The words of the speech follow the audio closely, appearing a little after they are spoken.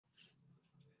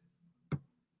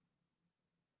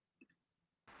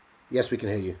Yes, we can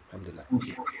hear you. Alhamdulillah.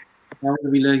 Okay.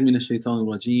 أعوذ بالله من الشيطان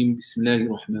الرجيم بسم الله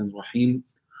الرحمن الرحيم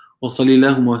وصلى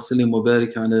اللهم وسلم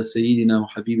وبارك على سيدنا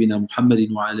وحبيبنا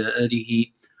محمد وعلى آله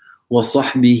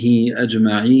وصحبه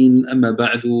أجمعين أما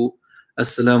بعد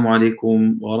السلام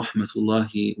عليكم ورحمة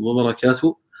الله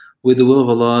وبركاته. With the will of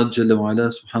Allah Jalla wa Ala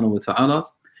subhanahu wa ta'ala,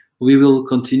 we will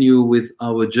continue with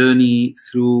our journey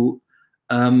through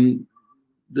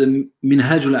the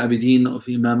Minhaj Al Abidin of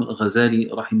Imam Al Ghazali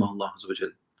rahimahullah azza wa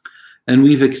jalla. And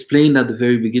we've explained at the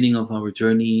very beginning of our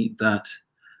journey that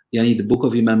the book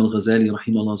of Imam Al Ghazali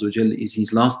rahimahullah azza wa jalla is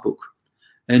his last book.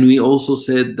 And we also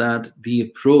said that the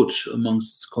approach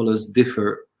amongst scholars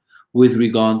differ with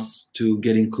regards to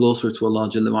getting closer to Allah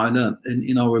Jalla wa Ala. And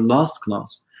in our last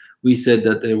class, we said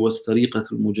that there was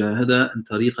tariqatul mujahada and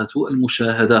tariqatul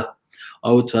al-mushahada,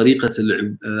 or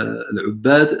tariqatul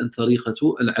al-ubbad and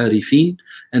tariqatul al-arifin,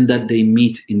 and that they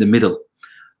meet in the middle.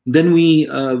 Then we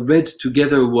read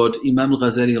together what Imam Al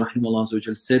Ghazali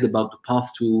rahimahullah said about the path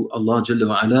to Allah Jalla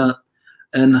wa Ala,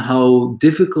 and how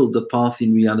difficult the path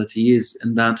in reality is,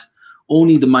 and that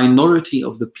only the minority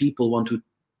of the people want to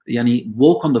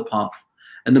walk on the path,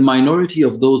 and the minority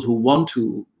of those who want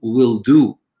to will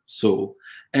do so,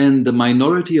 and the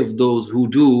minority of those who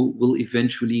do will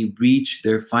eventually reach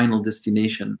their final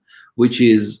destination, which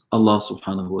is Allah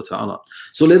subhanahu wa ta'ala.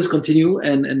 So let us continue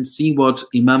and see what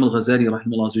Imam Al Ghazali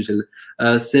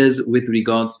rahimahullah says with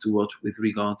regards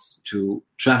to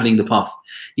traveling the path.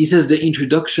 He says the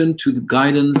introduction to the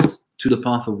guidance to the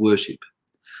path of worship.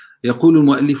 يقول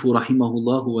المؤلف رحمه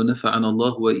الله ونفعنا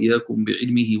الله وإياكم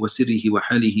بعلمه وسره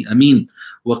وحاله أمين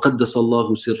وقدس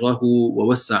الله سره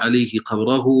ووسع عليه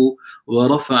قبره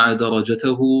ورفع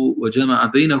درجته وجمع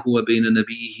بينه وبين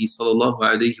نبيه صلى الله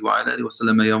عليه وعلى آله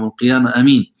وسلم يوم القيامة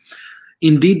أمين.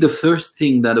 Indeed, the first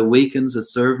thing that awakens a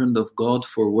servant of God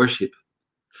for worship,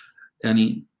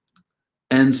 and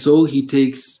so he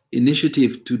takes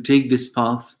initiative to take this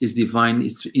path, is divine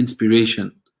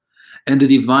inspiration and the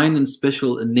divine and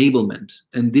special enablement.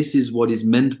 And this is what is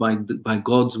meant by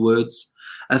God's words.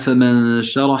 أَفَمَنْ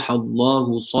شَرَحَ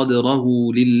اللَّهُ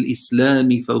صَدْرَهُ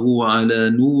لِلْإِسْلَامِ فَهُوَ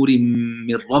عَلَى نُورٍ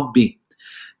مِّن رَبِّهِ.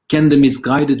 Can the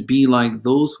misguided be like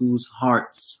those whose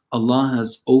hearts Allah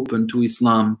has opened to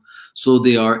Islam, so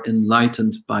they are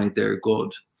enlightened by their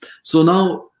God? So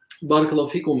now,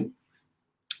 Barakallahu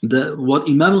Fikum, what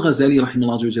Imam Al Ghazali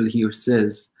rahimahullah here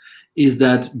says is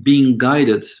that being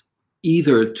guided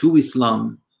either to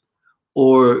Islam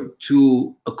or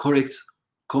to a correct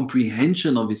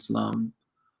comprehension of Islam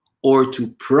or to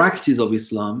practice of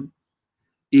Islam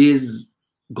is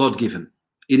God-given.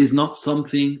 It is not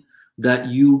something that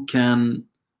you can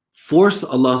force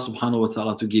Allah subhanahu wa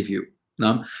ta'ala to give you.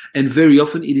 And very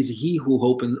often it is He who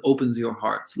opens your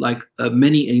heart. Like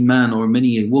many a man or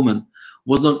many a woman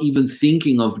was not even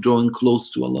thinking of drawing close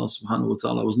to Allah subhanahu wa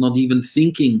ta'ala, was not even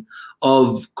thinking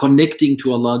of connecting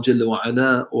to Allah Jalla wa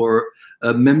Ala, or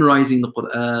memorizing the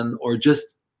Quran, or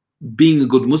just being a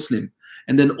good Muslim.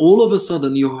 And then all of a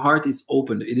sudden your heart is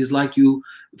opened. It is like you,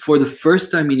 for the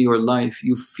first time in your life,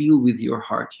 you feel with your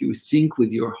heart, you think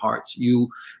with your heart, you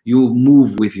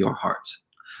move with your heart.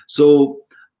 So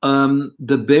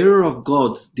the bearer of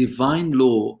God's divine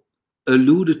law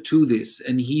alluded to this,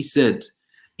 and he said,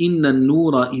 إن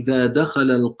النور إذا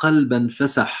دخل القلب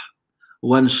انفسح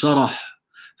وانشرح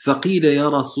فقيل يا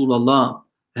رسول الله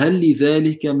هل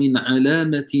لذلك من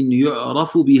علامة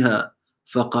يعرف بها؟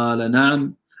 فقال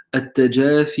نعم،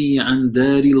 التجافي عن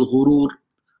دار الغرور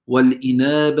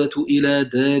والإنابة إلى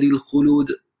دار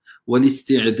الخلود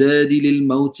والاستعداد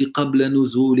للموت قبل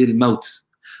نزول الموت.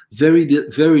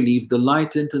 Verily, if the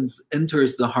light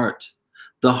enters the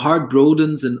heart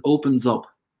broadens and opens up.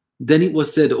 Then it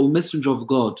was said, O Messenger of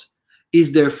God,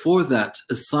 is there for that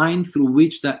a sign through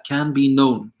which that can be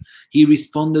known? He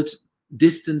responded,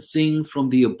 distancing from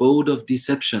the abode of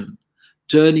deception,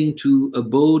 turning to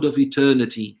abode of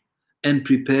eternity, and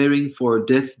preparing for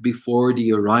death before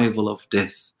the arrival of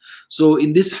death. So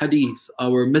in this hadith,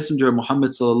 our Messenger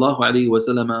Muhammad sallallahu alaihi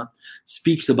wasallam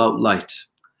speaks about light.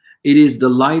 It is the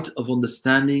light of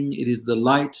understanding. It is the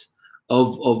light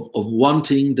of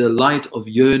wanting, the light of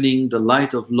yearning, the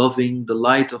light of loving, the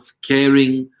light of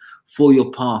caring for your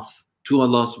path to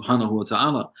Allah subhanahu wa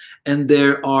ta'ala. And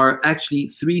there are actually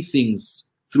three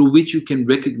things through which you can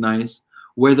recognize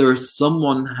whether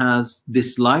someone has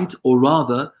this light, or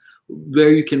rather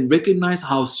where you can recognize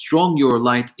how strong your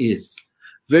light is.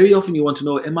 Very often you want to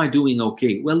know, am I doing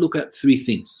okay? Well, look at three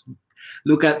things.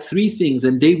 Look at three things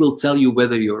and they will tell you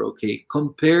whether you're okay.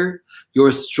 Compare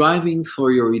your striving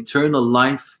for your eternal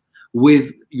life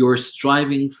with your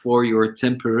striving for your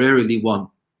temporarily one.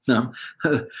 Now,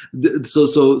 so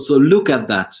look at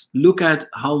that. Look at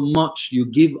how much you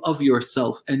give of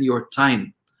yourself and your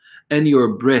time and your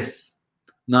breath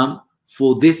now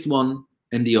for this one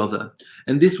and the other.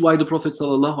 And this is why the Prophet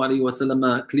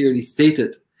ﷺ clearly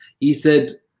stated, he said,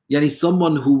 yani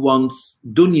someone who wants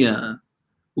dunya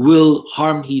will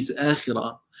harm his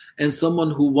akhirah, and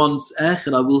someone who wants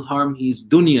akhirah will harm his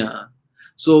dunya.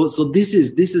 So this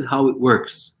is how it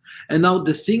works. And now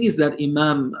the thing is that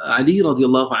Imam Ali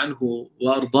radiallahu anhu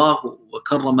wa ardahu wa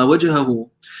karrama wajhahu,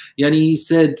 yani he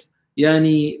said,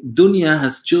 yani dunya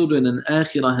has children and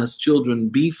akhirah has children.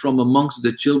 Be from amongst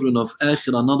the children of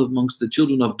akhirah, not amongst the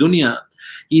children of dunya.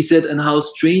 He said, and how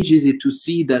strange is it to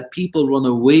see that people run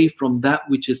away from that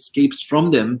which escapes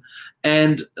from them,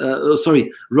 and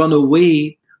run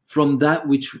away from that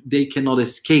which they cannot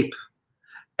escape,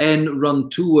 and run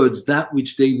towards that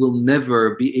which they will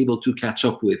never be able to catch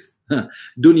up with.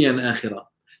 Dunya and akhirah.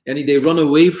 And they run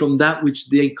away from that which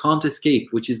they can't escape,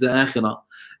 which is the akhirah.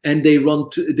 And they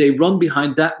run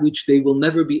behind that which they will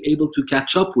never be able to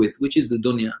catch up with, which is the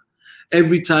dunya.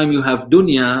 Every time you have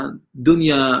dunya,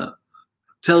 dunya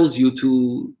tells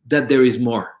you that there is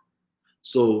more.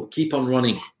 So keep on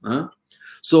running.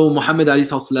 So Muhammad alayhi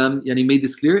salam yani made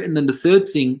this clear. And then the third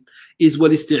thing is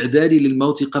وَالِاسْتِعْدَادِ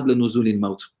لِلْمَوْتِ قَبْلَ نُزُولِ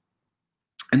الْمَوْتِ,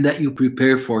 and that you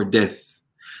prepare for death,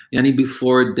 yani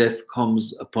before death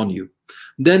comes upon you.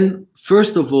 Then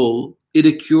first of all, it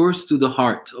occurs to the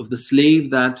heart of the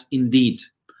slave that indeed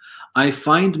I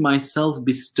find myself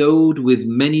bestowed with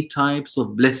many types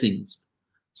of blessings,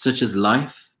 such as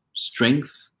life,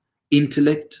 strength,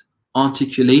 intellect,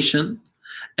 articulation,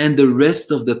 and the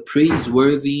rest of the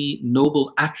praiseworthy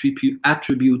noble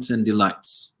attributes and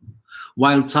delights,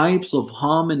 while types of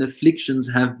harm and afflictions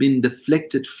have been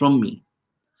deflected from me.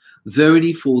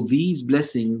 Verily, for these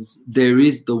blessings there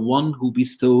is the one who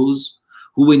bestows,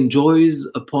 who enjoys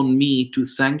upon me to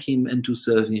thank him and to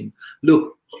serve him.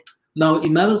 Look, now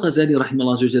Imam Al Ghazali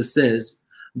rahimahullah says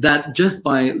that just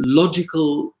by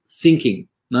logical thinking,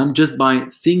 just by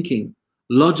thinking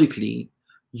logically,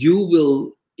 you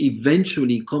will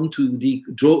eventually come to the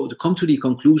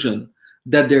conclusion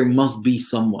that there must be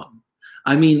someone.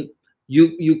 I mean,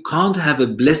 you can't have a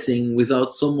blessing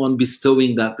without someone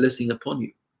bestowing that blessing upon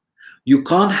you. You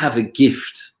can't have a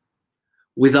gift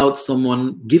without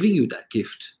someone giving you that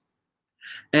gift.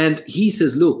 And he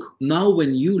says, look, now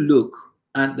when you look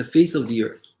at the face of the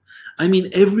earth, I mean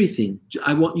everything,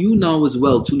 I want you now as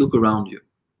well to look around you.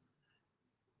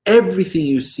 Everything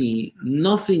you see,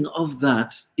 nothing of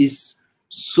that is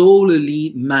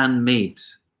solely man-made.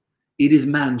 It is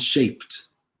man-shaped.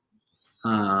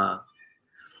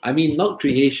 I mean, not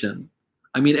creation.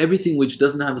 I mean, everything which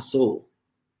doesn't have a soul.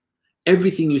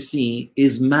 Everything you see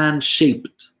is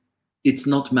man-shaped. It's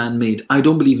not man-made. I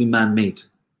don't believe in man-made.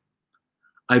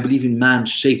 I believe in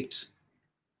man-shaped.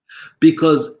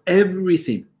 Because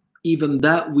everything, even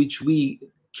that which we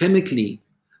chemically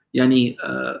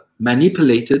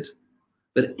manipulated,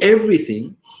 but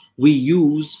everything we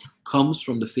use comes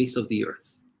from the face of the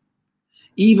earth.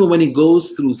 Even when it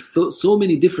goes through so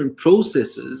many different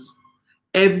processes,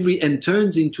 and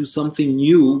turns into something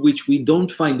new which we don't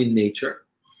find in nature,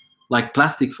 like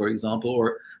plastic, for example,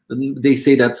 or they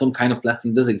say that some kind of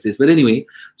plastic does exist. But anyway,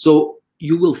 so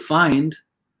you will find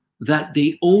that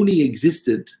they only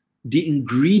existed the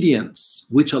ingredients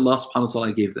which Allah subhanahu wa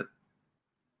ta'ala gave them.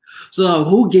 So now,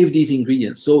 who gave these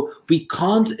ingredients? So we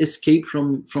can't escape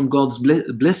from God's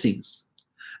blessings.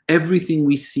 Everything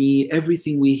we see,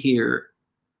 everything we hear,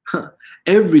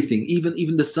 everything,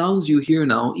 even the sounds you hear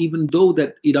now, even though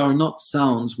that it are not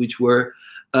sounds which were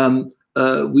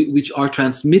which are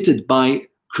transmitted by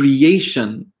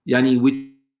creation,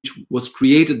 which was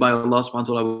created by Allah subhanahu wa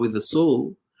ta'ala with the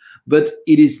soul, but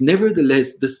it is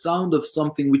nevertheless the sound of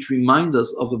something which reminds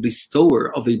us of a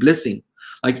bestower, of a blessing.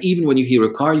 Like even when you hear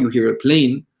a car, you hear a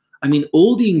plane. I mean,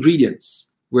 all the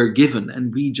ingredients were given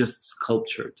and we just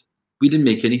sculptured. We didn't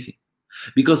make anything.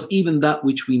 Because even that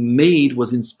which we made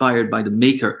was inspired by the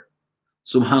maker,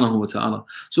 subhanahu wa ta'ala.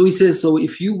 So he says, so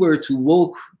if you were to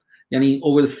walk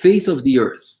over the face of the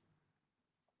earth,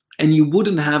 and you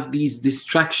wouldn't have these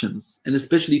distractions, and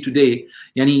especially today,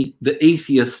 the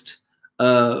atheist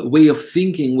way of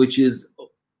thinking, which is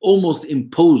almost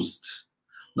imposed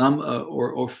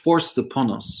or forced upon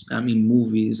us. I mean,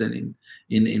 movies and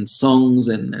in songs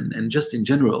and just in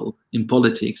general, in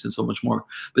politics and so much more.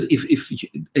 But if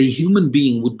a human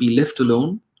being would be left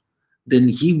alone, then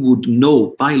he would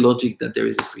know by logic that there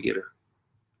is a creator.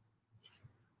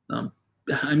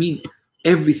 I mean,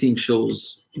 everything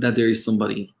shows that there is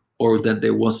somebody or that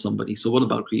there was somebody. So what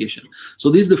about creation? So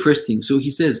this is the first thing. So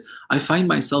he says, I find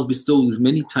myself bestowed with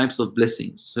many types of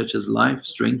blessings, such as life,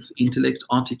 strength, intellect,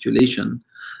 articulation,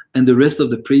 and the rest of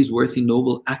the praiseworthy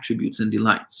noble attributes and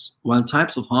delights, while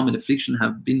types of harm and affliction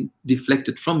have been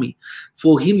deflected from me.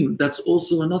 For him, that's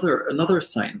also another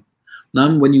sign.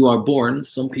 Now, when you are born,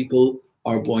 some people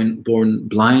are born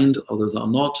blind, others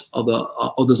are not.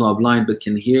 Others are blind but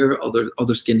can hear.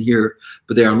 Others can hear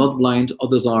but they are not blind.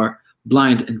 Others are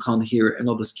blind and can't hear, and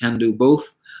others can do both.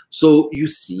 So you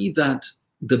see that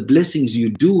the blessings you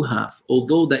do have,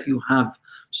 although that you have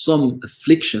some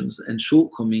afflictions and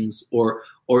shortcomings or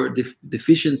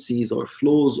deficiencies or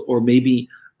flaws, or maybe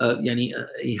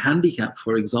a handicap,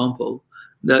 for example,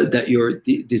 that you're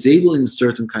disabled in a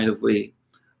certain kind of way,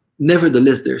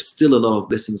 nevertheless, there's still a lot of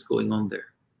blessings going on there.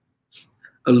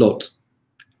 A lot.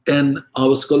 And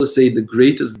our scholars say the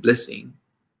greatest blessing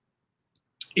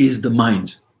is the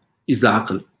mind, is the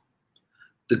aql.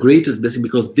 The greatest blessing,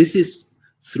 because this is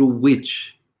through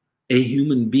which a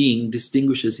human being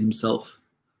distinguishes himself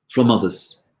from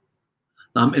others.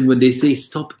 And when they say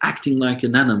stop acting like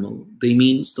an animal, they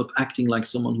mean stop acting like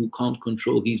someone who can't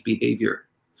control his behavior.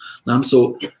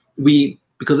 So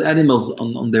because animals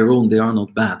on their own, they are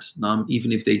not bad.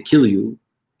 Even if they kill you,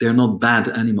 they're not bad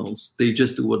animals. They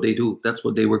just do what they do. That's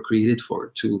what they were created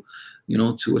for, to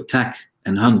attack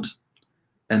and hunt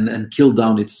and kill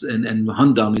down and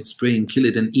hunt down its prey and kill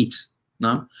it and eat.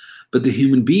 But the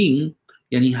human being,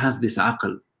 he has this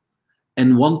aql.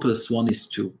 And 1 + 1 is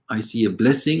 2. I see a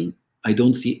blessing. I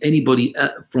don't see anybody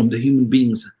from the human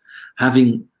beings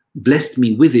having blessed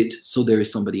me with it, so there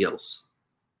is somebody else.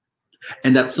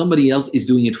 And that somebody else is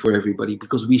doing it for everybody,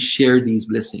 because we share these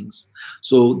blessings.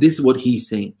 So this is what he's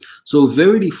saying. So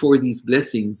verily for these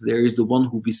blessings, there is the one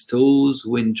who bestows,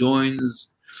 who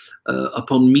enjoins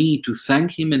upon me to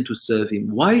thank him and to serve him.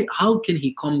 Why? How can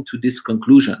he come to this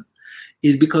conclusion?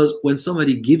 Is because when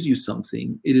somebody gives you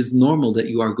something, it is normal that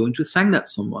you are going to thank that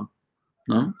someone.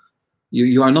 No?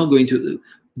 You are not going to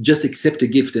just accept a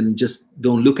gift and just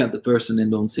don't look at the person and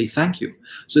don't say thank you.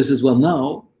 So he says, well,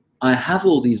 now I have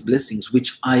all these blessings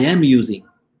which I am using.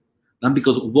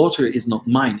 Because water is not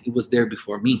mine, it was there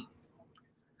before me.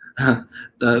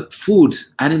 The food,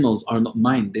 animals are not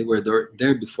mine, they were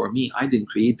there before me. I didn't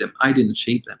create them, I didn't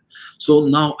shape them. So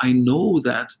now I know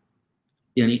that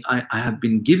I have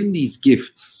been given these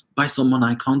gifts by someone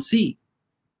I can't see.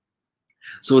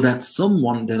 So that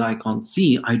someone that I can't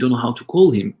see, I don't know how to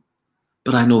call him,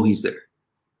 but I know he's there.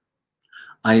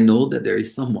 I know that there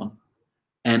is someone.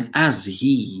 And as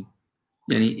he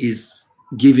is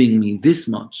giving me this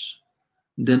much,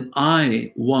 then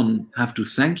I, one, have to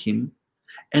thank him,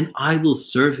 and I will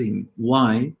serve him.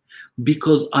 Why?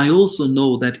 Because I also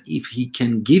know that if he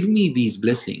can give me these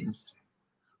blessings,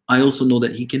 I also know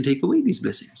that he can take away these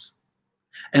blessings.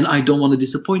 And I don't want to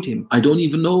disappoint him. I don't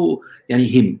even know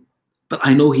him, but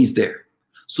I know he's there.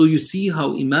 So you see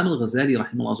how Imam Al Ghazali,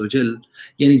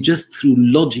 rahimahullah, just through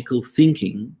logical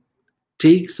thinking,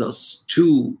 takes us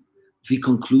to the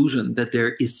conclusion that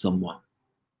there is someone.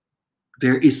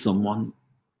 There is someone.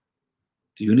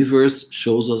 The universe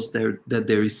shows us that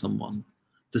there is someone.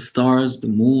 The stars, the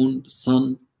moon, the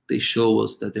sun, they show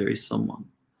us that there is someone.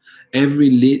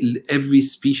 Every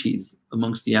species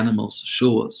amongst the animals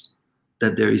show us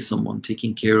that there is someone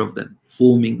taking care of them,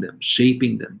 forming them,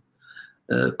 shaping them,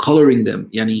 coloring them,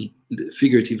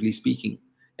 figuratively speaking,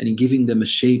 and giving them a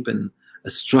shape and a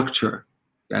structure.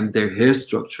 And their hair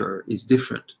structure is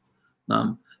different.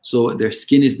 So their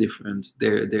skin is different,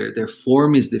 their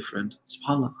form is different,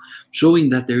 subhanAllah, showing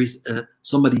that there is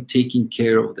somebody taking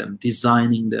care of them,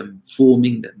 designing them,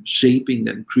 forming them, shaping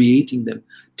them, creating them,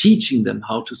 teaching them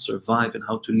how to survive and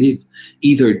how to live,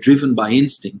 either driven by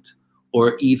instinct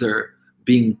or either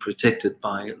being protected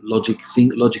by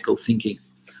logical thinking,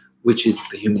 which is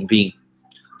the human being.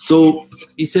 So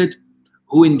he said,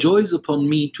 who enjoys upon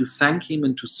me to thank him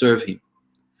and to serve him.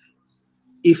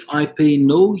 If I pay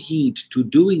no heed to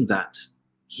doing that,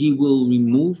 he will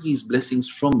remove his blessings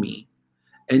from me,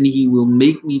 and he will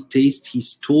make me taste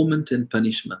his torment and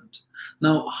punishment.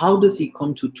 Now, how does he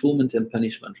come to torment and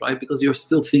punishment, right? Because you're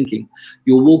still thinking,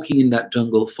 you're walking in that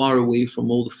jungle far away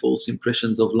from all the false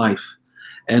impressions of life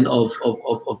and of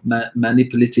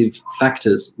manipulative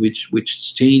factors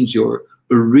which change your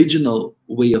original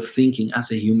way of thinking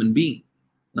as a human being.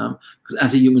 Now, because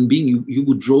as a human being, you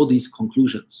would draw these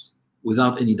conclusions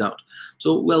without any doubt.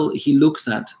 So, well, he looks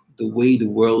at the way the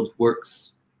world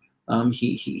works.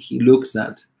 He looks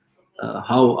at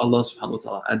how Allah subhanahu wa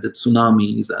ta'ala, at the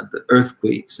tsunamis, at the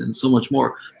earthquakes, and so much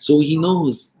more. So he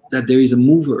knows that there is a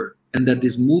mover, and that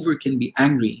this mover can be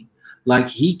angry, like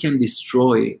he can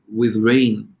destroy with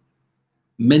rain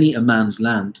many a man's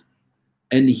land,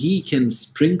 and he can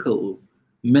sprinkle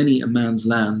many a man's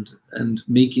land and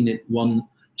making it one,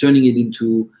 turning it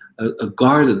into a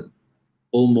garden,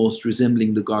 almost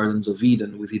resembling the gardens of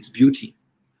Eden with its beauty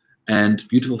and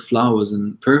beautiful flowers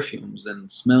and perfumes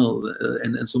and smells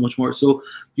and so much more. So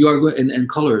you are going, and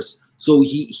colors. So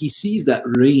he sees that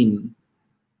rain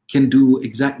can do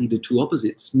exactly the two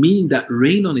opposites, meaning that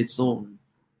rain on its own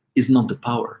is not the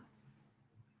power.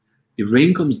 If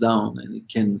rain comes down and it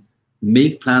can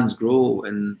make plants grow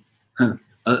and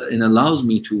allows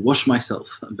me to wash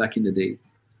myself back in the days,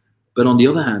 but on the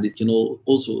other hand, it can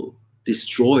also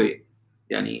destroy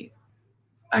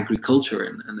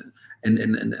agriculture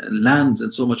and lands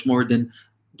and so much more, then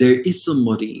there is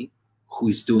somebody who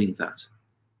is doing that.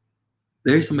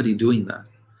 There is somebody doing that.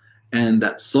 And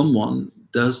that someone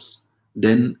does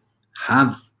then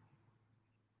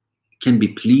can be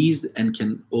pleased and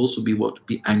can also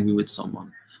be angry with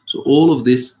someone. So all of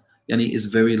this is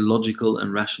very logical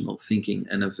and rational thinking,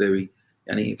 and a very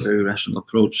rational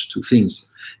approach to things.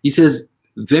 He says,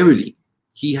 verily,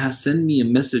 he has sent me a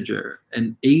messenger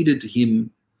and aided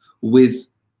him with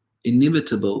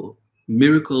inimitable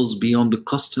miracles beyond the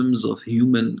customs of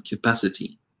human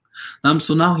capacity.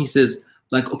 So now he says,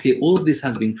 like, okay, all of this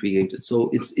has been created, so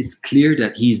it's clear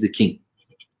that he is the king.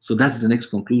 So that's the next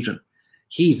conclusion.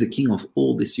 He is the king of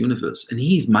all this universe, and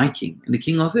he is my king and the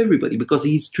king of everybody, because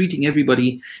he's treating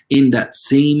everybody in that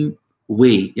same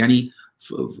way. The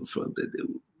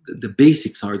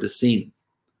basics are the same.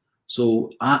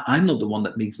 So I'm not the one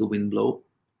that makes the wind blow.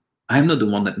 I'm not the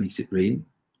one that makes it rain.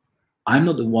 I'm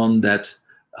not the one that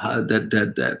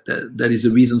is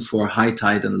the reason for high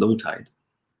tide and low tide.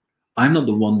 I'm not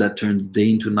the one that turns day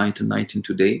into night and night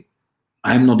into day.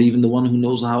 I'm not even the one who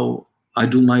knows how I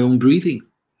do my own breathing,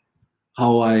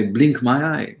 how I blink my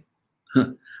eye,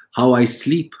 how I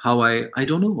sleep, how I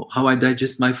don't know, how I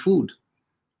digest my food.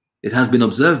 It has been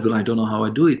observed, but I don't know how I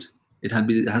do it. It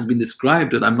has been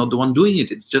described, but I'm not the one doing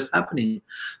it. It's just happening.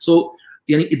 So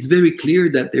it's very clear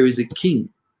that there is a king,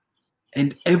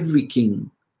 and every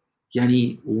king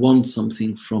wants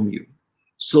something from you.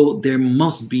 So there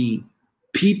must be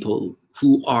people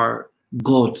who are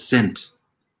God sent,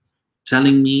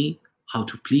 telling me how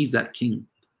to please that king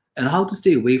and how to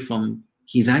stay away from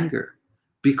his anger,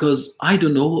 because I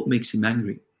don't know what makes him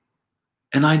angry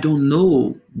and I don't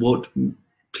know what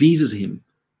pleases him.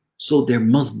 So there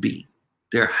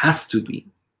has to be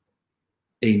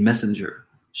a messenger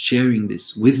sharing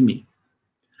this with me.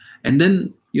 And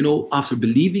then, after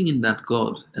believing in that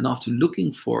God and after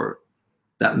looking for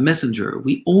that messenger,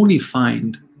 we only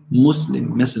find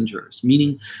Muslim messengers,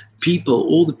 meaning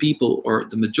all the people, or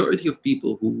the majority of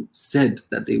people who said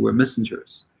that they were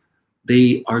messengers,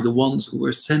 they are the ones who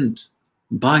were sent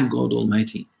by God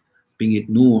Almighty, being it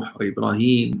Nuh or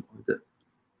Ibrahim, or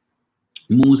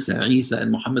Musa, Isa,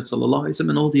 and Muhammad sallallahu alaihi wasallam,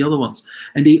 and all the other ones.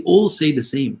 And they all say the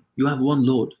same. You have one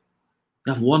Lord.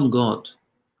 You have one God.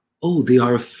 Oh, they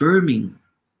are affirming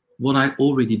what I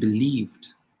already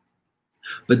believed.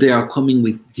 But they are coming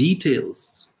with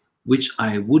details which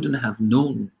I wouldn't have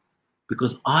known,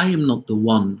 because I am not the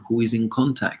one who is in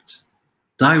contact,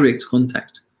 direct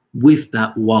contact with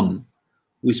that one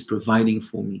who is providing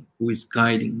for me, who is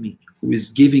guiding me, who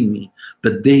is giving me.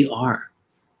 But they are.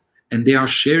 And they are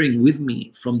sharing with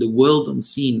me from the world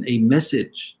unseen a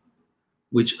message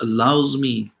which allows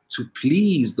me to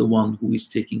please the one who is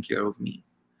taking care of me,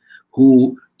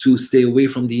 to stay away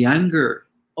from the anger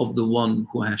of the one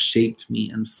who has shaped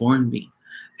me and formed me.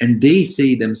 And they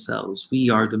say themselves, we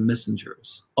are the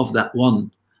messengers of that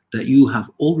one that you have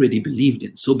already believed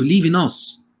in. So believe in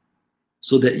us,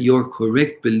 so that your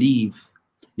correct belief,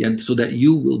 so that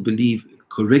you will believe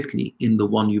correctly in the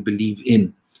one you believe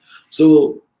in.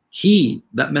 So he,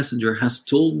 that messenger, has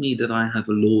told me that I have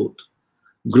a Lord.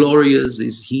 Glorious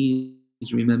is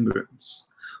his remembrance,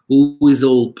 who is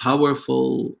all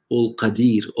powerful, all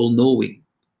qadir, all knowing,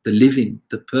 the living,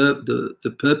 the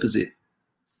purposive,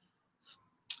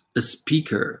 a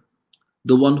speaker,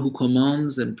 the one who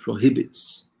commands and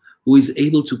prohibits, who is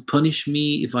able to punish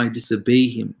me if I disobey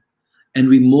him and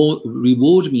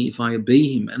reward me if I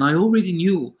obey him. And I already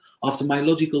knew after my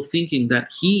logical thinking that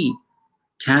he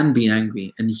can be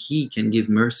angry and he can give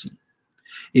mercy.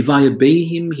 If I obey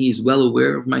him, he is well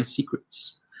aware of my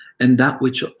secrets and that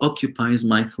which occupies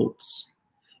my thoughts.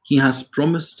 He has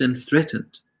promised and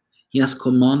threatened. He has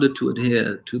commanded to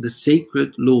adhere to the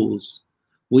sacred laws,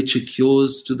 which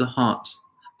accrues to the heart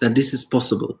that this is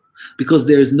possible, because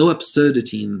there is no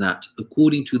absurdity in that,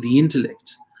 according to the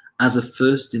intellect, as a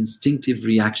first instinctive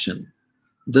reaction.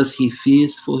 Thus he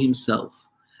fears for himself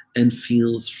and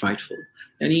feels frightful.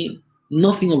 And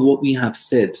nothing of what we have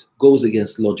said goes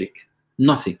against logic.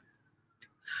 Nothing.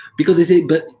 Because they say,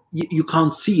 but you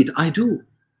can't see it. I do.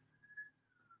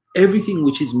 Everything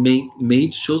which is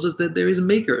made shows us that there is a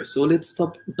maker. So let's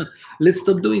stop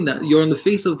doing that. You're on the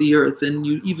face of the earth and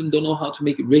you even don't know how to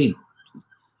make it rain.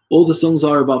 All the songs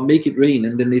are about make it rain,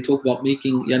 and then they talk about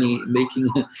making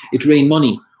it rain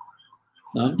money.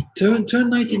 Turn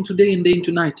night into day and day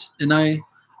into night, and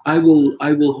I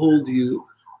will hold you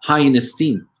high in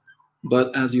esteem.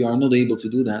 But as you are not able to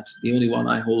do that, the only one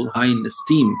I hold high in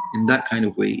esteem in that kind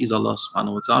of way is Allah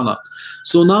subhanahu wa ta'ala.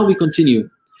 So now we continue.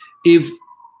 If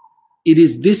it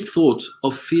is this thought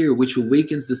of fear which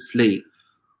awakens the slave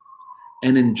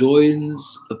and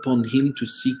enjoins upon him to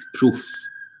seek proof,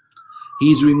 he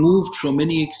is removed from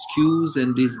any excuse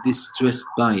and is distressed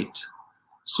by it.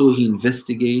 So he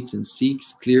investigates and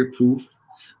seeks clear proof,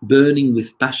 burning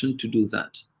with passion to do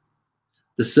that.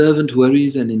 The servant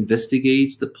worries and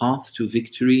investigates the path to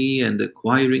victory and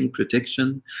acquiring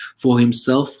protection for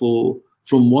himself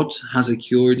from what has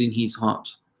occurred in his heart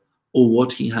or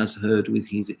what he has heard with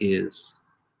his ears.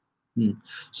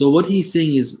 So what he's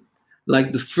saying is,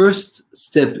 like, the first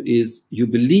step is you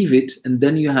believe it, and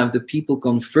then you have the people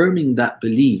confirming that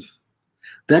belief.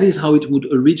 That is how it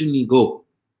would originally go.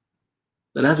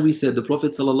 But as we said, the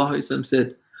Prophet ﷺ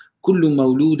said, كُلُّ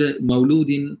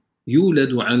مَوْلُودٍ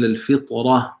يُولَدُ عَلَى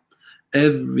الْفِطْرَةِ.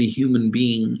 Every human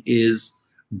being is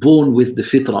born with the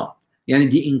fitrah, yani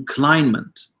the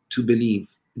inclination to believe,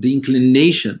 the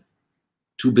inclination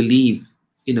to believe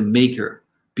in a maker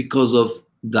because of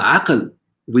the aql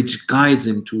which guides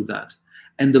him to that.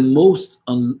 And the most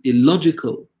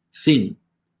illogical thing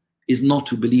is not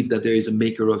to believe that there is a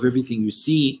maker of everything you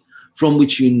see, from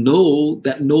which you know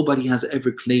that nobody has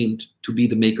ever claimed to be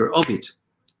the maker of it.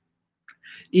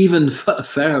 Even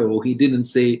Pharaoh, he didn't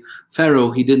say,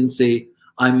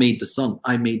 I made the sun,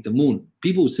 I made the moon.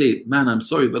 People would say, man, I'm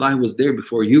sorry, but I was there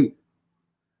before you.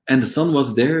 And the sun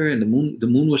was there, and the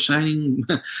moon was shining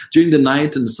during the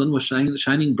night, and the sun was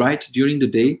shining bright during the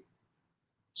day.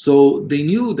 So they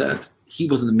knew that he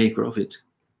wasn't the maker of it.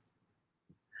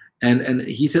 And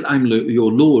he said, I'm your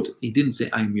Lord. He didn't say,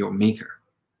 I'm your maker.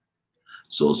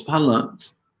 So subhanAllah,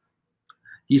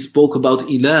 he spoke about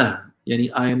ilah,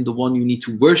 yani I am the one you need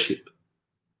to worship.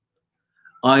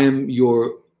 I am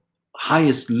your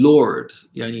highest Lord,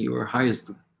 yani your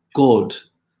highest God.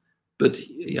 But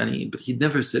he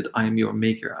never said, I am your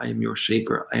maker, I am your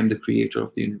shaper, I am the creator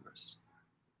of the universe.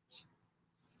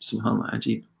 Subhanallah,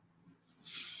 ajib.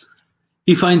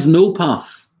 He finds no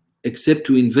path except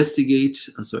to investigate,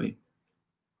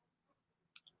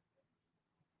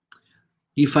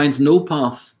 He finds no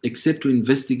path except to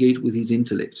investigate with his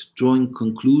intellect, drawing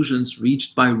conclusions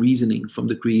reached by reasoning from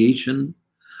the creation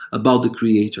about the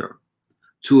creator,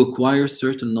 to acquire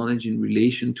certain knowledge in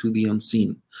relation to the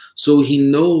unseen. So he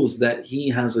knows that he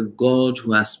has a God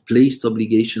who has placed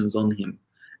obligations on him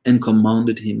and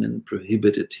commanded him and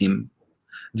prohibited him.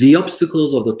 The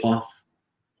obstacles of the path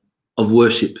of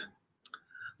worship.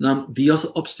 Now, the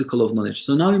obstacle of knowledge.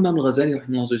 So now Imam Al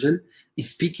Ghazali is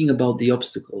speaking about the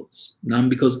obstacles. Now,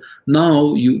 because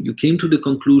now you came to the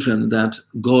conclusion that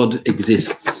God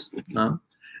exists. Now,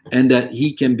 and that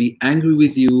he can be angry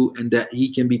with you and that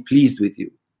he can be pleased with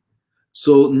you.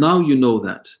 So now you know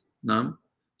that. Now,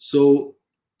 so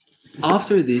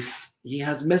after this, he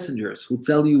has messengers who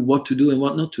tell you what to do and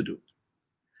what not to do.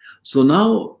 So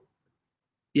now,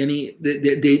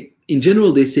 they in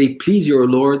general, they say, please your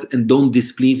Lord and don't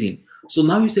displease him. So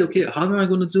now you say, okay, how am I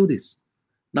going to do this?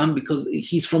 Now, because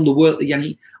he's from the world,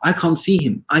 I can't see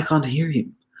him, I can't hear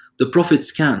him. The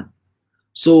prophets can.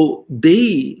 So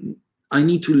I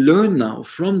need to learn now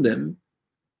from them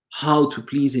how to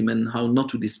please him and how not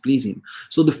to displease him.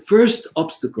 So the first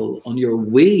obstacle on your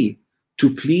way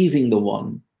to pleasing the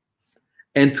one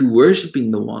and to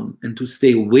worshiping the one and to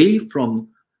stay away from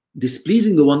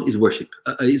displeasing the one is worship,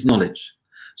 is knowledge.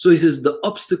 So he says the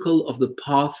obstacle of the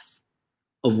path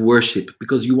of worship,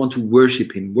 because you want to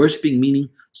worship him. Worshipping meaning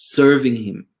serving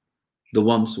him, the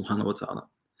one subhanahu wa ta'ala.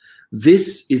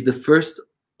 This is the first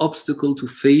obstacle to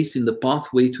face in the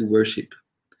pathway to worship.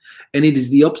 And it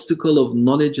is the obstacle of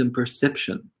knowledge and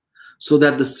perception, so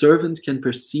that the servant can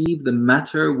perceive the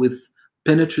matter with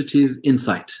penetrative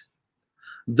insight.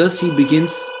 Thus he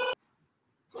begins...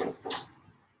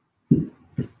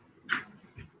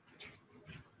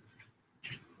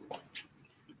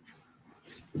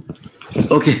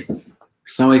 Okay.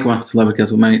 Assalamu alaikum wa rahmatullahi wa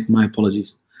barakatuh. My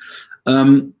apologies.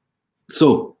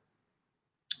 So,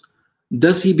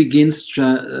 thus he begins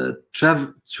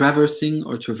traversing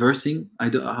or traversing.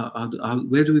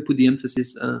 Where do we put the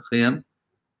emphasis, Khayyam?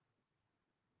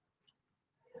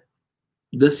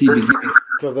 thus he begins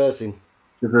traversing.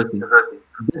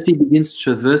 Thus he begins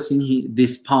traversing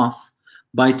this path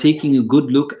by taking a good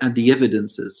look at the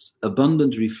evidences,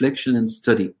 abundant reflection and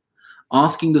study,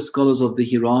 asking the scholars of the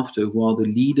hereafter who are the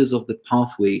leaders of the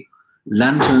pathway,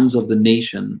 lanterns of the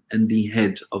nation, and the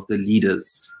head of the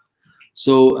leaders.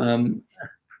 So,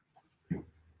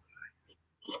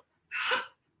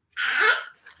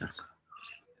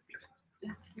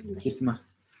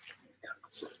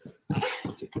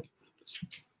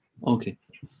 okay.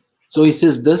 So he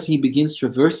says, thus he begins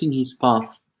traversing his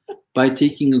path by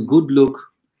taking a good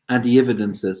look at the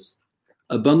evidences,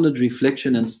 abundant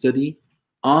reflection and study,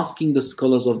 asking the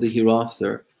scholars of the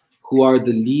hereafter, who are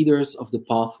the leaders of the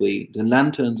pathway, the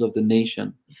lanterns of the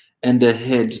nation, and the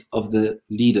head of the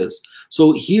leaders.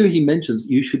 So here he mentions,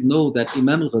 you should know that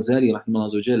Imam Al Ghazali,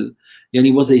 rahimahullah,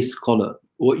 yani, was a scholar.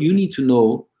 What you need to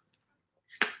know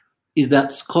is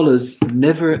that scholars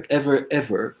never, ever,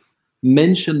 ever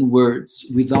mention words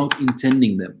without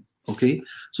intending them. Okay,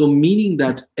 so meaning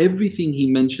that everything he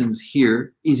mentions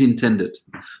here is intended.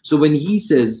 So when he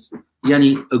says,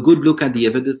 yani, a good look at the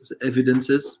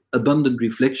evidences, abundant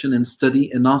reflection and study,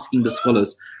 and asking the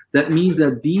scholars, that means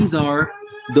that these are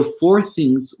the four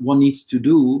things one needs to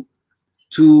do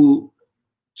to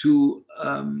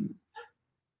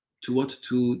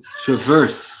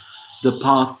traverse the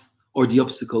path or the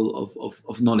obstacle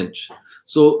of knowledge.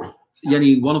 So,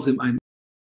 yani, one of them,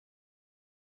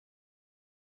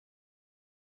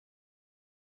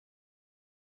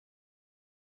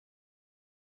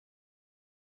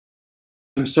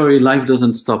 I'm sorry, life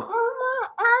doesn't stop.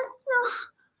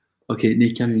 Okay,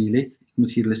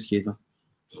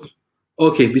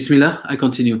 okay, Bismillah, I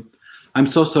continue. I'm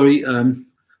so sorry,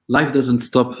 life doesn't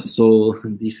stop, so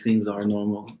these things are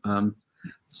normal.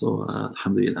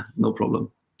 Alhamdulillah, no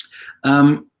problem.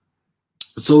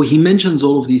 So he mentions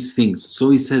all of these things. So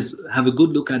he says, have a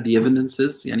good look at the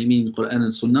evidences, yani meaning Quran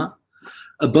and Sunnah,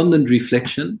 abundant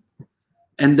reflection,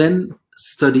 and then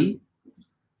study,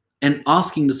 and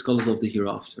asking the scholars of the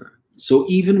hereafter. So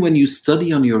even when you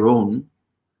study on your own,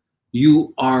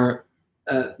 you are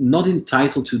not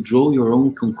entitled to draw your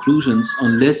own conclusions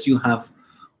unless you have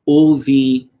all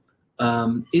the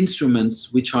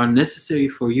instruments which are necessary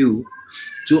for you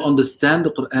to understand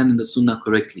the Quran and the Sunnah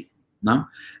correctly. Now,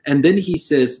 and then he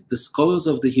says, the scholars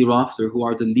of the hereafter, who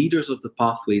are the leaders of the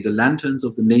pathway, the lanterns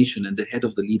of the nation, and the head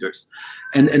of the leaders.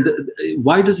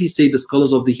 Why does he say the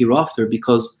scholars of the hereafter?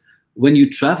 Because when you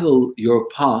travel your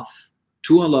path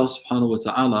to Allah subhanahu wa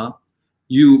ta'ala,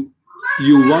 you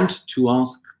want to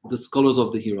ask the scholars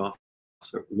of the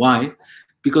hereafter. Why?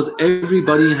 Because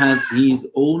everybody has his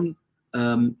own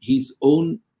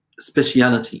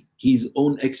speciality, his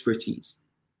own expertise.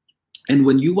 And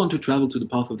when you want to travel to the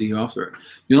path of the hereafter,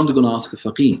 you're not going to ask a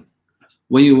faqih.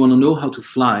 When you want to know how to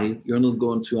fly, you're not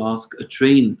going to ask a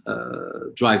train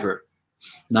driver.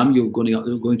 Now you're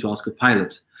going to ask a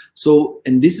pilot. So,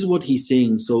 and this is what he's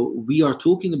saying. So we are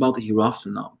talking about the hereafter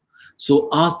now. So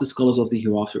ask the scholars of the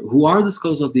hereafter. Who are the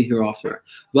scholars of the hereafter?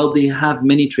 Well, they have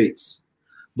many traits.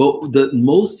 But the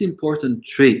most important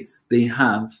traits they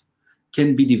have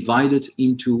can be divided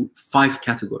into 5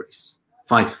 categories.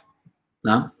 5.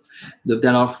 Now,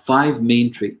 there are 5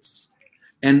 main traits.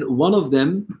 And one of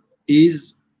them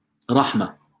is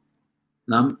rahmah.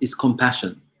 Now, is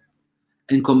compassion.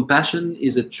 And compassion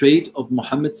is a trait of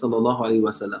Muhammad sallallahu alaihi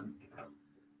wasallam.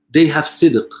 They have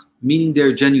sidq, meaning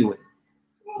they're genuine.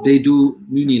 They do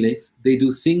nunileth, they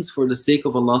do things for the sake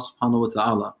of Allah subhanahu wa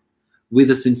ta'ala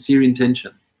with a sincere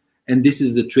intention. And this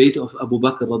is the trait of Abu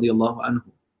Bakr radiallahu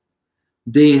anhu.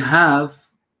 They have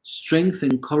strength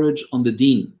and courage on the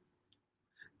Deen.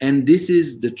 And this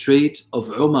is the trait of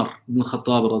Umar ibn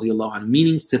Khattab radiallahu anhu,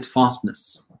 meaning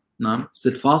steadfastness.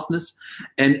 Steadfastness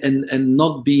and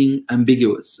not being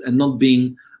ambiguous and not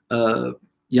being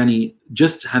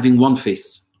just having one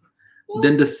face.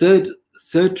 Then the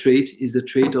third trait is the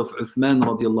trait of Uthman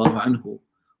radiallahu anhu,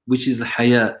 which is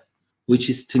haya, which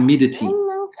is timidity.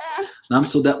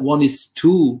 So that one is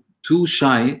too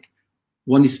shy.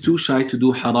 One is too shy to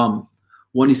do haram.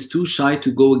 One is too shy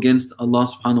to go against Allah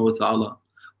subhanahu wa ta'ala.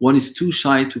 One is too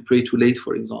shy to pray too late,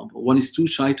 for example. One is too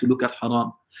shy to look at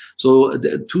haram. So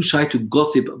too shy to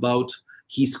gossip about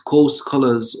his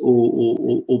co-scholars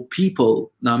or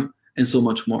people, and so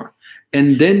much more.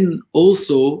 And then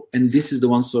also, and this is the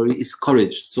one story, is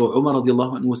courage. So Umar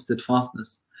radiallahu anhu was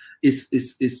steadfastness,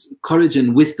 is courage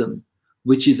and wisdom,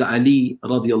 which is Ali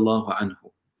radiallahu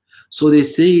anhu. So they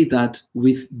say that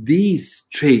with these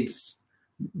traits,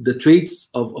 the traits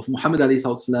of Muhammad alayhi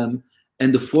salam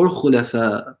and the 4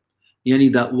 khulafa,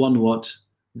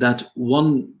 that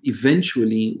one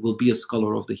eventually will be a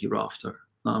scholar of the hereafter.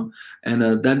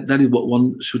 That is what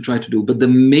one should try to do. But the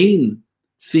main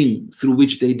thing through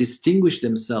which they distinguish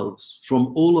themselves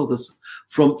from all others,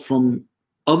 from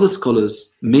other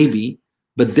scholars maybe,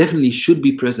 but definitely should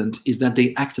be present, is that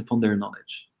they act upon their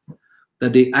knowledge.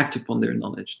 That they act upon their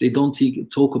knowledge. They don't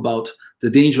talk about the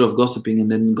danger of gossiping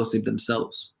and then gossip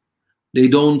themselves. They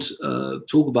don't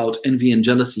talk about envy and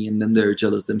jealousy and then they're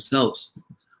jealous themselves.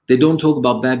 They don't talk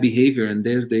about bad behavior and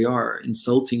there they are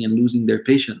insulting and losing their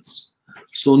patience.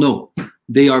 So no,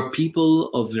 they are people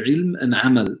of ilm and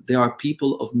amal. They are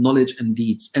people of knowledge and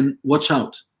deeds. And watch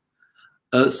out,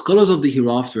 scholars of the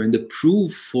hereafter, and the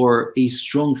proof for a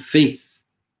strong faith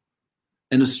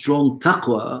and a strong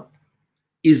taqwa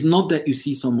is not that you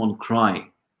see someone cry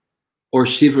or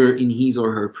shiver in his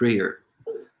or her prayer,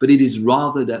 but it is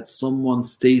rather that someone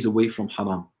stays away from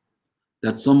haram.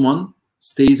 That someone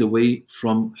stays away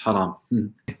from haram.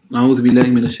 أعوذ بالله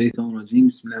من الشيطان الرجيم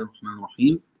بسم الله الرحمن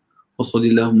الرحيم وصلى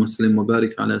اللهم وسلم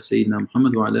وبارك على سيدنا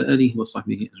محمد وعلى آله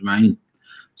وصحبه أجمعين.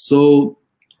 So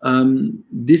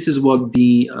this is what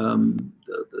the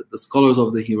scholars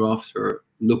of the hereafter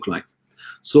look like.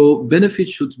 So benefit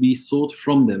should be sought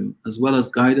from them as well as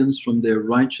guidance from their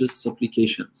righteous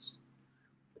supplications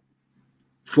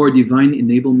for divine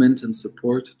enablement and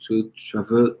support to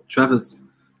traverse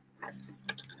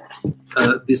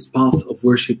this path of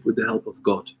worship with the help of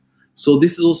God. So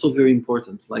this is also very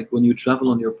important. Like when you travel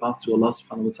on your path to Allah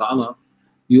subhanahu wa ta'ala,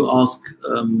 you ask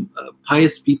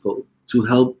pious people to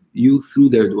help you through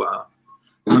their dua.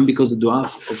 Because the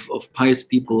dua of pious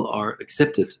people are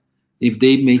accepted. If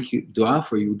they make dua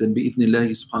for you, then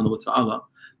bi'ithnillahi subhanahu wa ta'ala,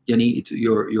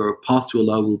 your path to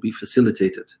Allah will be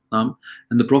facilitated. And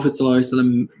the Prophet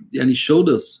ﷺ showed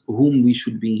us whom we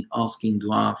should be asking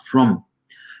dua from.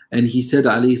 And he said,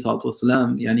 alayhi salatu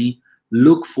wasalam,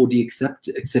 look for the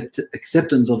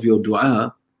acceptance of your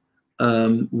dua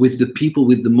with the people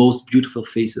with the most beautiful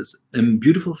faces. And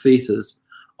beautiful faces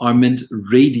are meant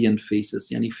radiant faces,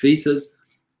 faces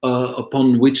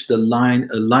upon which the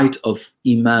light of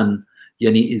iman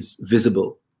is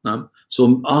visible.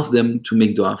 So ask them to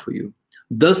make dua for you.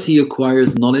 Thus he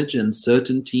acquires knowledge and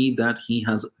certainty that he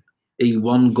has a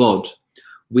one God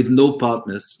with no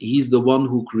partners. He is the one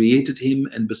who created him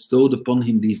and bestowed upon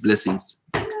him these blessings.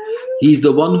 He is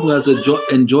the one who has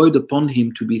enjoined upon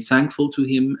him to be thankful to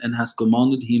him and has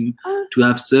commanded him to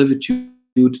have servitude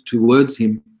towards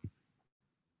him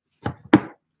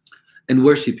and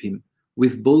worship him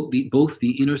with both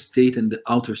the inner state and the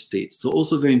outer state. So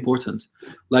also very important.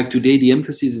 Like today, the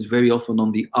emphasis is very often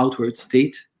on the outward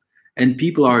state, and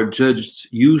people are judged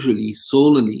usually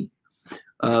solely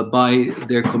by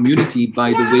their community,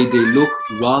 by the way they look,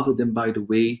 rather than by the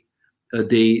way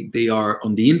they are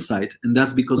on the inside. And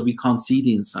that's because we can't see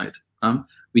the inside.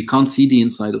 We can't see the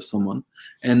inside of someone.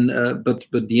 And but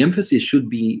the emphasis should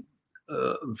be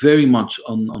very much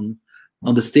on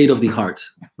the state of the heart,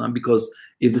 because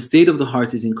if the state of the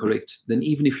heart is incorrect, then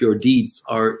even if your deeds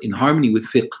are in harmony with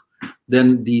fiqh,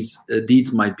 then these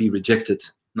deeds might be rejected.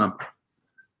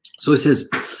 So it says,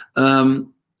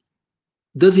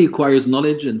 thus he acquires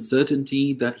knowledge and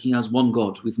certainty that he has one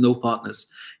God with no partners.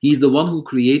 He is the one who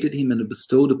created him and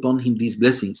bestowed upon him these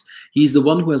blessings. He is the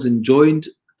one who has enjoined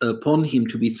upon him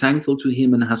to be thankful to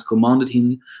him and has commanded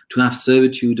him to have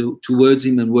servitude towards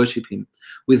him and worship him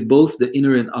with both the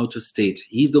inner and outer state.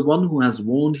 He is the one who has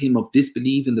warned him of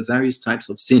disbelief in the various types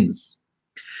of sins.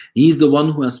 He is the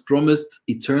one who has promised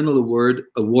eternal reward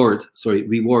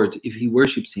if he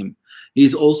worships him. He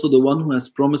is also the one who has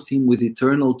promised him with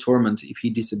eternal torment if he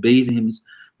disobeys him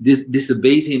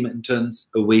and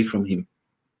turns away from him.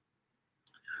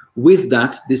 With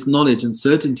that, this knowledge and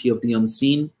certainty of the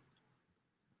unseen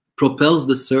propels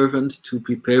the servant to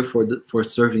prepare for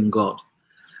serving God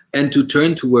and to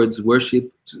turn towards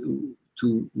worship,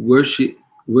 to worship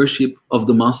of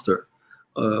the master.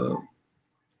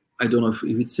 I don't know if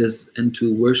it says and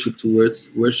to worship towards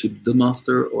worship the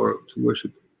master or to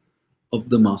worship of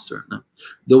the master. No.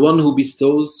 The one who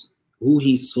bestows who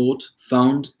he sought,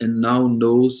 found, and now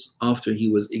knows after he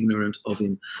was ignorant of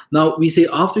him. Now we say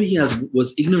after he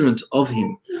was ignorant of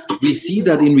him, we see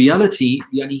that in reality,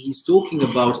 he's talking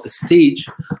about a stage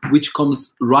which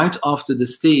comes right after the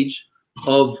stage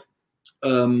of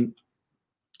knowing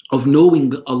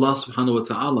Allah subhanahu wa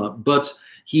ta'ala, but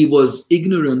he was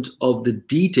ignorant of the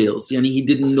details. He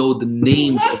didn't know the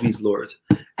names of his Lord.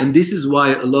 And this is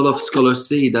why a lot of scholars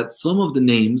say that some of the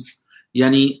names,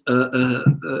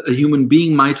 a human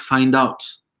being might find out.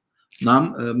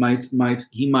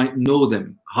 He might know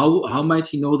them. How might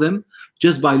he know them?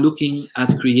 Just by looking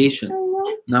at creation.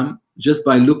 Just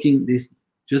by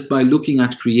looking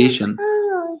at creation.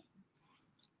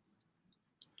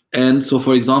 And so,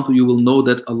 for example, you will know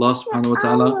that Allah subhanahu wa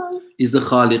ta'ala is the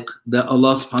Khaliq, that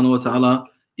Allah subhanahu wa ta'ala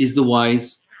is the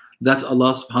wise, that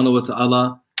Allah subhanahu wa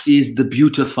ta'ala is the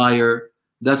beautifier,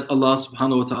 that Allah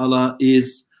subhanahu wa ta'ala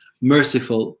is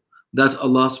merciful, that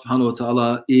Allah subhanahu wa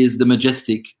ta'ala is the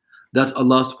majestic, that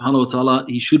Allah subhanahu wa ta'ala,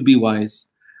 He should be wise,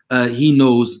 He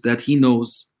knows that He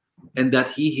knows, and that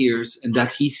He hears, and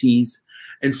that He sees,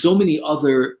 and so many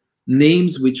other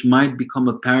names which might become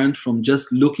apparent from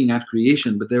just looking at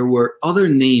creation. But there were other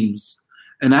names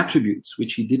and attributes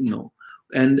which He didn't know,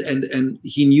 and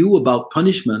He knew about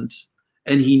punishment,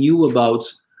 and He knew about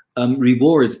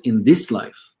reward in this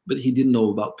life, but He didn't know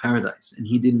about paradise, and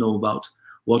He didn't know about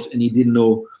what, and He didn't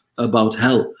know about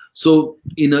hell. So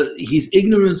his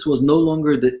ignorance was no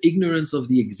longer the ignorance of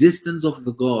the existence of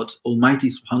the God Almighty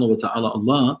subhanahu wa ta'ala,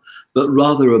 Allah, but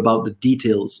rather about the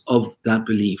details of that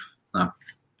belief.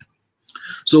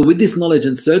 So with this knowledge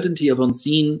and certainty of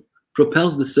unseen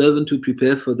propels the servant to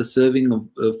prepare for the serving of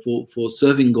for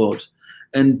serving God,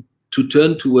 and to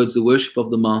turn towards the worship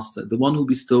of the Master, the one who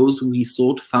bestows, who he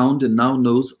sought, found, and now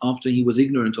knows after he was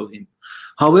ignorant of him.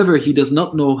 However, he does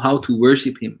not know how to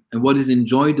worship him and what is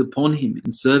enjoyed upon him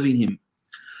in serving him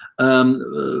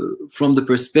from the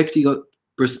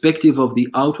perspective of the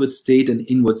outward state and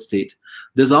inward state.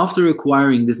 Thus, after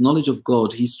acquiring this knowledge of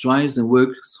God, he strives and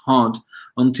works hard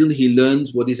until he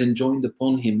learns what is enjoined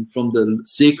upon him from the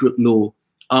sacred law,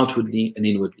 outwardly and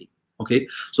inwardly. Okay,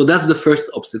 so that's the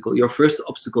first obstacle. Your first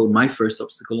obstacle, my first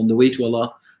obstacle on the way to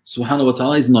Allah subhanahu wa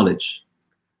ta'ala is knowledge.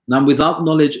 Now, without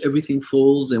knowledge, everything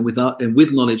falls, and with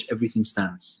knowledge, everything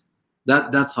stands.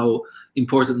 That's how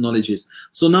important knowledge is.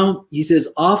 So now he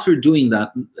says, after doing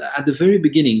that, at the very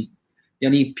beginning,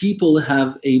 yani, people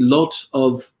have a lot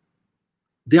of,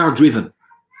 they are driven.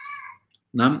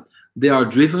 Now, they are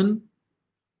driven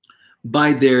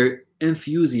by their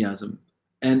enthusiasm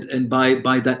and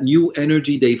by that new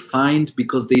energy they find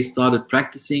because they started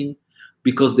practicing,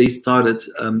 because they started,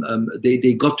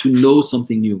 they got to know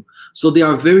something new. So they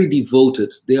are very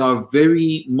devoted. They are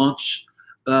very much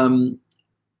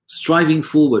striving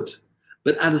forward.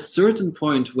 But at a certain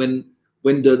point, when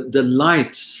the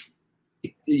light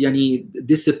yani,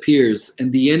 disappears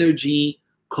and the energy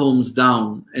calms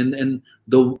down, and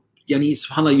the yani,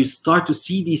 subhanAllah, you start to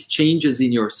see these changes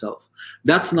in yourself.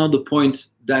 That's now the point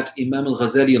that Imam Al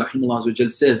Ghazali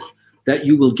rahimahullah says that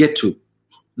you will get to.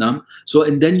 So,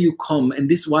 and then you come, and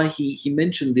this is why he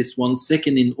mentioned this one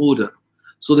second in order.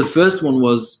 So the first one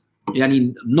was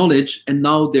yani, knowledge, and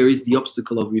now there is the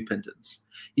obstacle of repentance.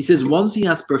 He says, once he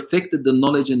has perfected the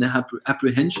knowledge and the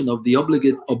apprehension of the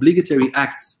obligatory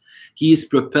acts, he is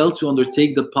propelled to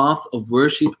undertake the path of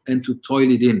worship and to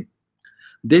toil it in.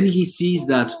 Then he sees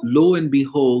that, lo and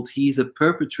behold, he is a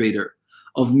perpetrator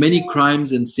of many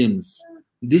crimes and sins.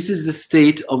 This is the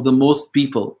state of the most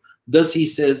people. Thus he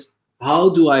says, how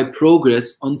do I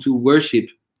progress onto worship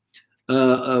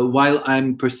while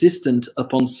I'm persistent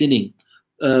upon sinning,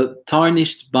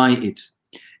 tarnished by it?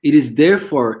 It is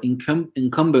therefore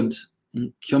incumbent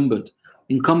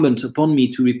upon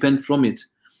me to repent from it,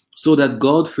 so that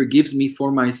God forgives me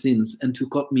for my sins, and to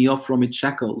cut me off from its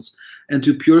shackles, and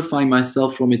to purify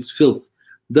myself from its filth.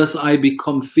 Thus I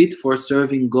become fit for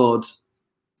serving God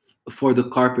for the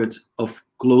carpet of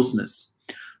closeness.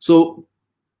 So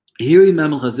here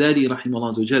Imam Al Ghazali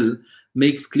rahimahullah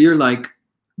makes clear like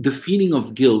the feeling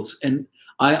of guilt. And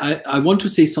I want to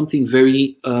say something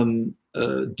very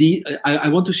I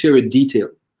want to share a detail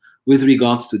with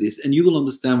regards to this, and you will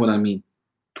understand what I mean.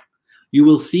 You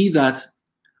will see that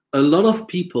a lot of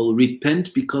people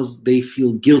repent because they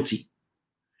feel guilty,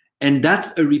 and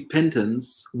that's a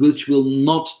repentance which will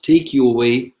not take you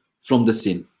away from the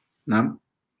sin.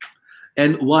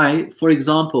 And why? For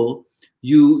example,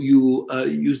 you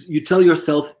tell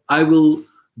yourself, I will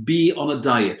be on a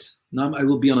diet. Now I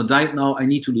will be on a diet now. I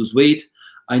need to lose weight.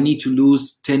 I need to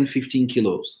lose 10, 15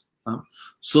 kilos.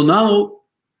 So now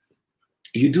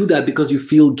you do that because you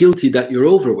feel guilty that you're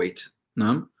overweight.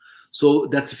 So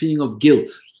that's a feeling of guilt.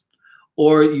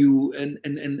 Or you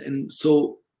and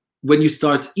so when you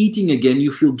start eating again,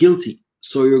 you feel guilty.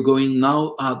 So you're going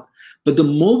now up. But the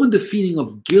moment the feeling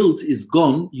of guilt is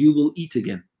gone, you will eat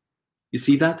again. You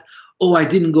see that? Oh, I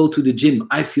didn't go to the gym.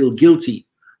 I feel guilty.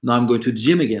 Now I'm going to the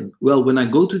gym again. Well, when I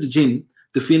go to the gym,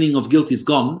 the feeling of guilt is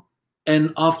gone.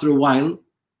 And after a while,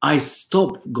 I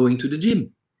stop going to the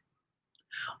gym.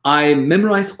 I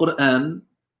memorize Quran.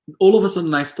 All of a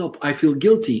sudden I stop. I feel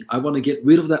guilty. I want to get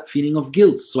rid of that feeling of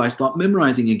guilt. So I start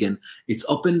memorizing again. It's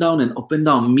up and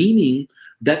down, meaning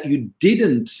that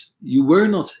you were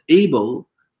not able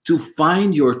to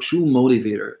find your true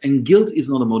motivator. And guilt is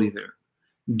not a motivator.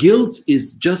 Guilt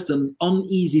is just an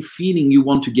uneasy feeling you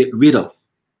want to get rid of.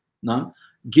 No?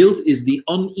 Guilt is the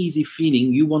uneasy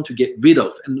feeling you want to get rid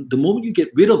of. And the moment you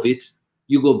get rid of it,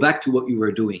 you go back to what you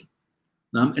were doing.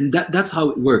 No? And that's how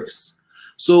it works.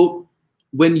 So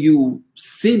when you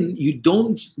sin, you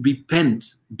don't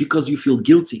repent because you feel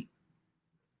guilty.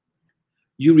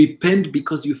 You repent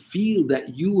because you feel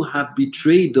that you have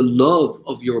betrayed the love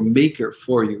of your Maker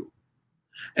for you,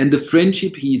 and the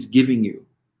friendship He's giving you,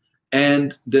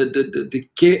 and the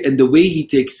care and the way He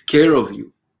takes care of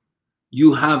you.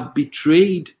 You have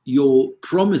betrayed your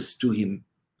promise to Him,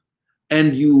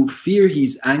 and you fear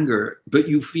His anger, but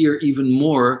you fear even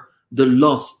more the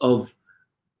loss of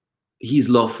His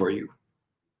love for you.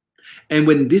 And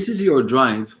when this is your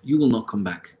drive, you will not come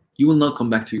back. You will not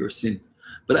come back to your sin.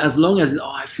 But as long as, oh,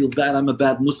 I feel bad, I'm a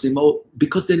bad Muslim, oh,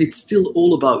 because then it's still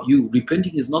all about you.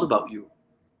 Repenting is not about you.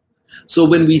 So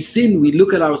when we sin, we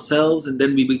look at ourselves and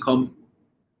then we become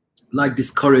like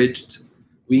discouraged.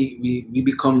 We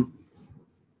become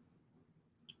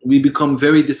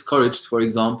very discouraged, for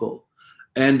example,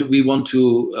 and we want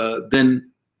to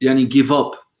then give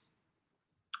up.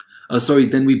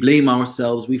 Then we blame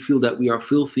ourselves. We feel that we are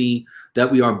filthy, that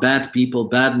we are bad people,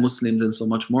 bad Muslims, and so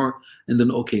much more. And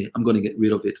then, okay, I'm going to get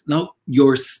rid of it. Now,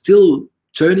 you're still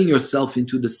turning yourself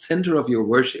into the center of your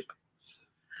worship.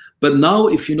 But now,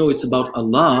 if you know it's about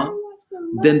Allah,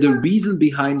 then the reason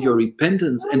behind your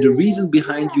repentance and the reason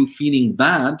behind you feeling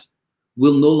bad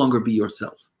will no longer be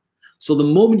yourself. So the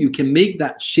moment you can make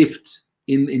that shift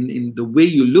in the way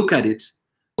you look at it,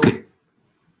 okay,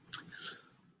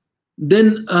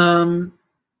 then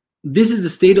this is the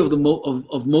state of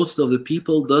most of the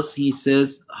people. Thus he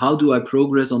says, how do I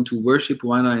progress onto worship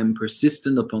while I am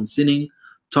persistent upon sinning,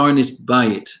 tarnished by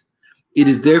it? It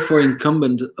is therefore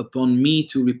incumbent upon me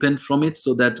to repent from it,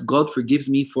 so that God forgives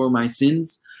me for my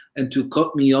sins and to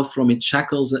cut me off from its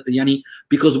shackles.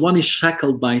 Because one is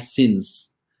shackled by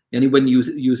sins. When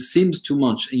you sinned too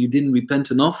much and you didn't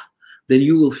repent enough, then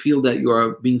you will feel that you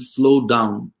are being slowed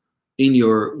down in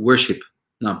your worship.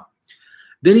 Now,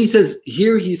 then he says,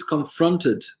 here he's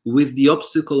confronted with the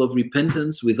obstacle of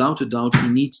repentance. Without a doubt, he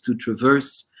needs to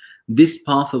traverse this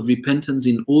path of repentance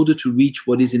in order to reach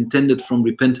what is intended from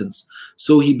repentance.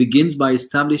 So he begins by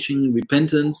establishing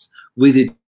repentance with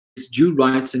its due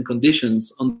rights and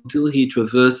conditions until he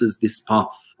traverses this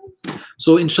path.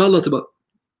 So inshallah,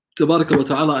 tabaraka wa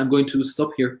ta'ala, I'm going to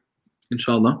stop here,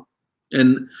 inshallah.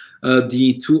 And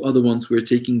the two other ones, we're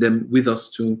taking them with us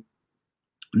to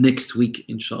next week,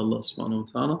 inshallah,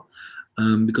 subhanahu wa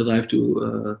ta'ala, because I have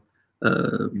to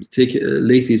take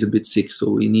Laythi is a bit sick,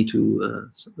 so we need to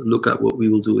look at what we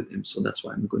will do with him. So that's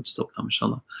why I'm going to stop now,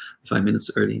 inshallah, 5 minutes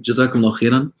early. Jazakumullah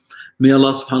khairan. May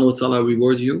Allah subhanahu wa ta'ala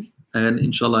reward you, and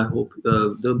inshallah I hope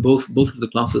both of the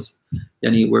classes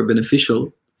were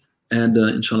beneficial, and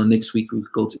inshallah next week we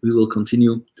will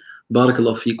continue.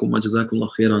 Barakallahu feekum wa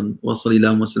jazakumullah khairan wa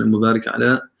sallallahu wa sallam wa barik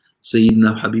ala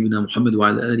Sayyidina Habibina Muhammad wa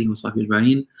ala alihi wa sahbihi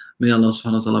ajma'in. May Allah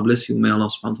subhanahu wa ta'ala bless you. May Allah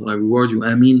subhanahu wa ta'ala reward you.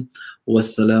 Ameen.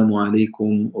 Wassalamu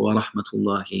alaikum wa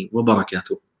rahmatullahi wa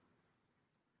barakatuh.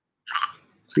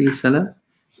 See you, salam.